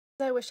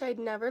I wish I'd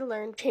never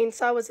learned.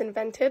 Chainsaw was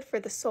invented for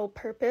the sole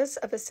purpose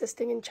of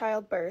assisting in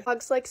childbirth.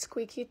 Dogs like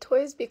squeaky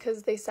toys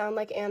because they sound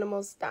like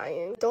animals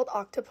dying. Adult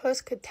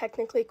octopus could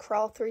technically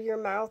crawl through your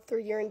mouth,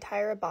 through your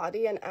entire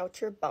body, and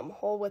out your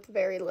bumhole with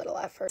very little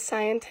effort.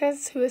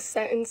 Scientist who was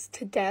sentenced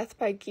to death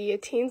by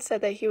guillotine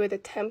said that he would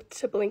attempt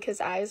to blink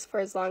his eyes for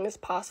as long as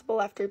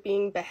possible after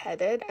being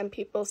beheaded, and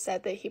people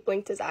said that he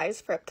blinked his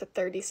eyes for up to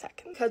 30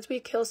 seconds. Because we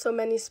kill so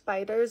many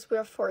spiders, we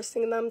are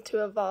forcing them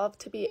to evolve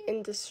to be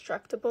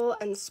indestructible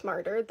and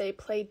smarter. They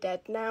play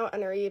dead now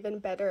and are even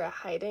better at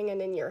hiding,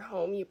 and in your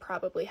home you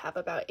probably have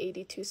about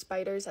 82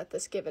 spiders at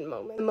this given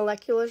moment. The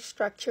molecular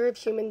structure of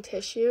human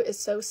tissue is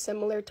so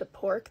similar to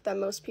pork that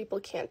most people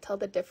can't tell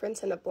the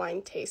difference in a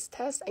blind taste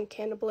test, and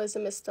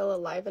cannibalism is still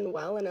alive and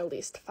well in at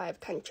least 5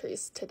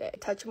 countries today.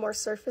 Touch more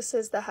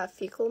surfaces that have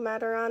fecal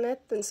matter on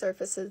it than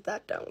surfaces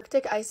that don't.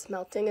 Arctic ice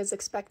melting is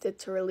expected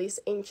to release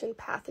ancient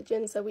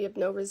pathogens that we have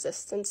no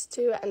resistance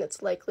to, and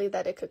it's likely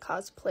that it could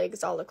cause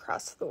plagues all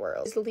across the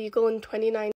world. It's legal in 29